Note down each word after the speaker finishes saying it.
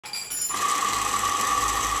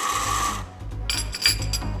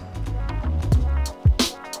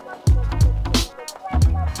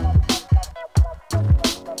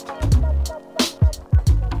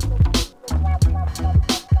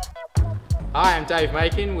Hi, I'm Dave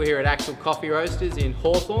Makin. We're here at Axel Coffee Roasters in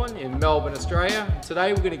Hawthorn in Melbourne, Australia.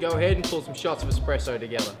 Today we're going to go ahead and pull some shots of espresso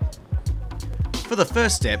together. For the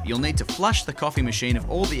first step, you'll need to flush the coffee machine of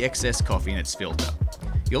all the excess coffee in its filter.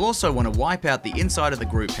 You'll also want to wipe out the inside of the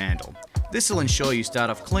group handle. This will ensure you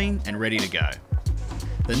start off clean and ready to go.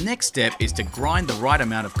 The next step is to grind the right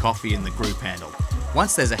amount of coffee in the group handle.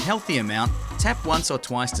 Once there's a healthy amount, tap once or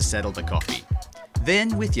twice to settle the coffee.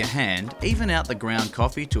 Then, with your hand, even out the ground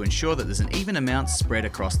coffee to ensure that there's an even amount spread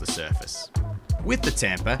across the surface. With the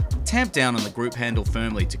tamper, tamp down on the group handle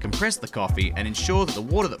firmly to compress the coffee and ensure that the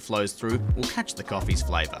water that flows through will catch the coffee's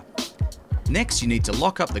flavour. Next, you need to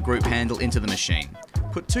lock up the group handle into the machine.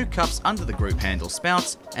 Put 2 cups under the group handle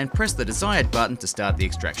spouts and press the desired button to start the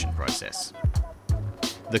extraction process.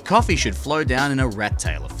 The coffee should flow down in a rat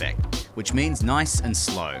tail effect, which means nice and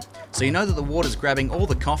slow, so you know that the water's grabbing all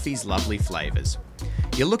the coffee's lovely flavours.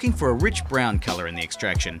 You're looking for a rich brown colour in the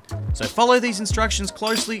extraction, so follow these instructions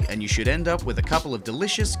closely and you should end up with a couple of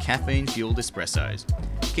delicious caffeine-fueled espressos.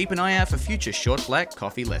 Keep an eye out for future short black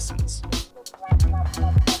coffee lessons.